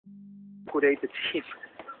liquidate the team.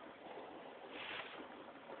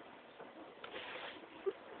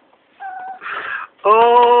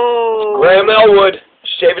 Oh! Graham Elwood,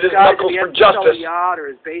 shaving his knuckles for justice. Yacht or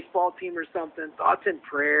his baseball team or something. Thoughts and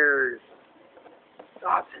prayers.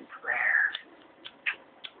 Thoughts and prayers.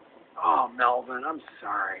 Oh, Melvin, I'm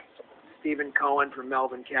sorry. Stephen Cohen from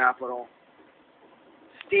Melvin Capital.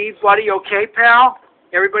 Steve, buddy, you okay, pal?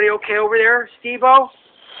 Everybody okay over there? Steve-O?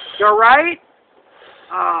 You all right?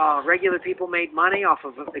 Oh, regular people made money off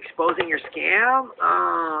of exposing your scam?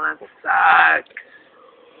 Oh, that sucks.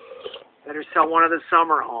 Better sell one of the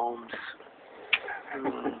summer homes.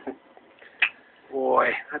 Boy,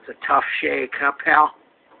 that's a tough shake, huh, pal?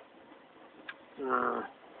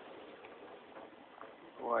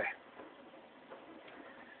 Boy.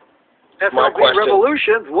 FLB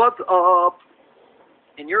Revolutions, what's up?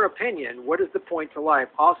 In your opinion, what is the point to life?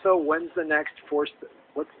 Also, what's the next force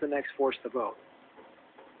to vote?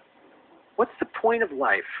 What's the point of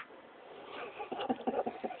life?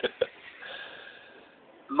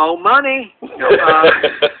 Mo money.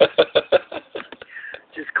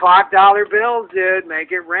 Just clock dollar bills, dude.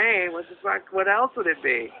 Make it rain. What the fuck? What else would it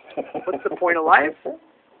be? What's the point of life?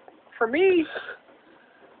 For me,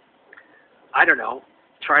 I don't know.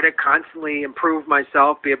 Try to constantly improve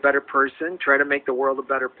myself, be a better person, try to make the world a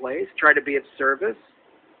better place, try to be of service,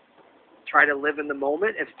 try to live in the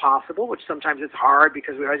moment if possible, which sometimes it's hard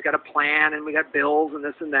because we always got a plan and we got bills and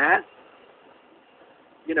this and that.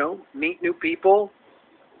 You know, meet new people.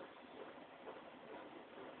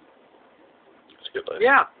 It's a good list.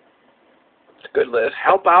 Yeah. It's a good list.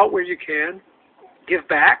 Help out where you can. Give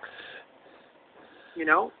back. You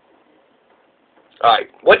know. All right.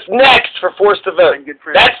 What's next for Force to Vote?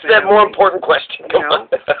 That's the more important question. Come on.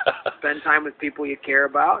 Spend time with people you care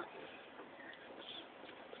about.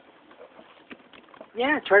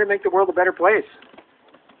 Yeah, try to make the world a better place.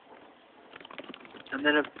 And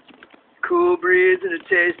then a cool breeze and a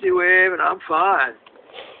tasty wave, and I'm fine.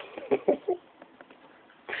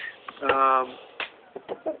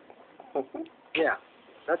 Yeah,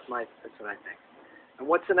 that's what I think. And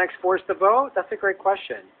what's the next force to vote? That's a great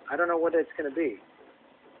question. I don't know what it's going to be.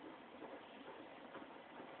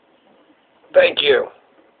 Thank you.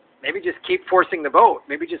 Maybe just keep forcing the vote.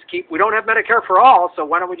 Maybe just we don't have Medicare for all, so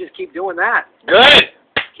why don't we just keep doing that? Good.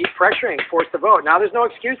 Keep pressuring, force the vote. Now there's no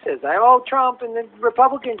excuses. Trump and the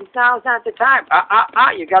Republicans, now's not the time.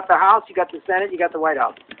 You got the House, you got the Senate, you got the White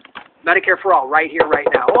House. Medicare for all, right here, right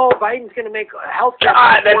now. Oh, Biden's going to make health care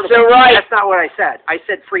God, affordable. that's so right. That's not what I said. I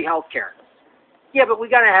said free health care. Yeah, but we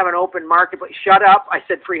got to have an open market. But shut up. I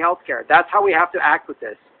said free health care. That's how we have to act with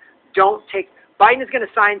this. Biden is going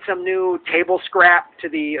to sign some new table scrap to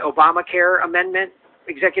the Obamacare amendment,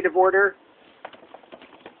 executive order.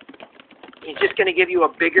 He's just going to give you a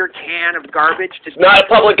bigger can of garbage. It's not a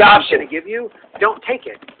public option. He's going to give you. Don't take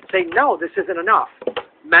it. Say, no, this isn't enough.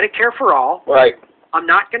 Medicare for all. Right. I'm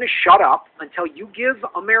not going to shut up until you give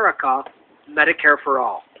America Medicare for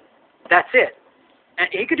all. That's it. And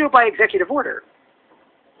he could do it by executive order.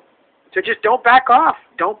 So just don't back off.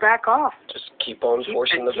 Don't back off. Just keep on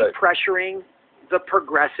forcing the vote. Keep pressuring the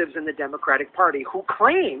progressives in the Democratic Party who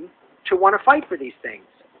claim to want to fight for these things.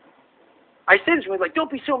 I say this when like, don't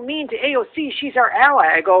be so mean to AOC. She's our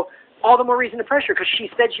ally. I go, all the more reason to pressure because she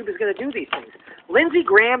said she was going to do these things. Lindsey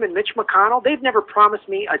Graham and Mitch McConnell, they've never promised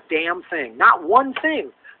me a damn thing. Not one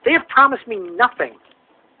thing. They have promised me nothing.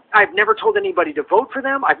 I've never told anybody to vote for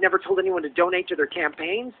them. I've never told anyone to donate to their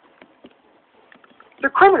campaigns. They're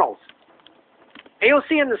criminals.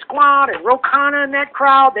 AOC and the squad and Ro Khanna and that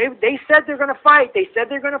crowd, they said they're going to fight. They said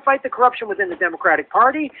they're going to fight the corruption within the Democratic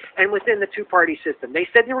Party and within the two-party system. They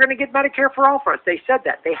said they were going to get Medicare for all for us. They said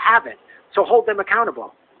that. They haven't. So hold them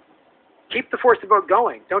accountable. Keep the force to vote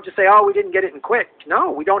going. Don't just say, oh, we didn't get it and quit.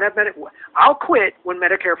 No, we don't have Medicare. I'll quit when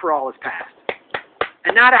Medicare for all is passed.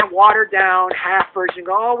 And not a watered-down half version,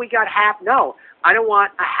 go, oh, we got half. No, I don't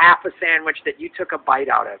want a half a sandwich that you took a bite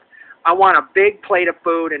out of. I want a big plate of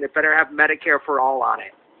food, and it better have Medicare for all on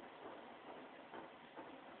it.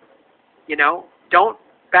 You know, don't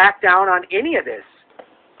back down on any of this.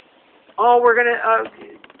 Oh, we're going to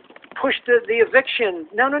push the eviction.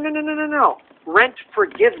 No. Rent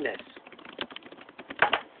forgiveness.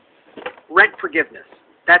 Rent forgiveness.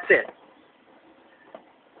 That's it.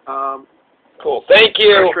 Cool. Thank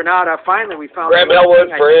you. Renata, finally we found Graham Elwood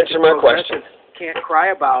for answering my question. Can't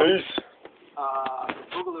cry about. Peace.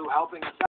 Boogaloo helping us out.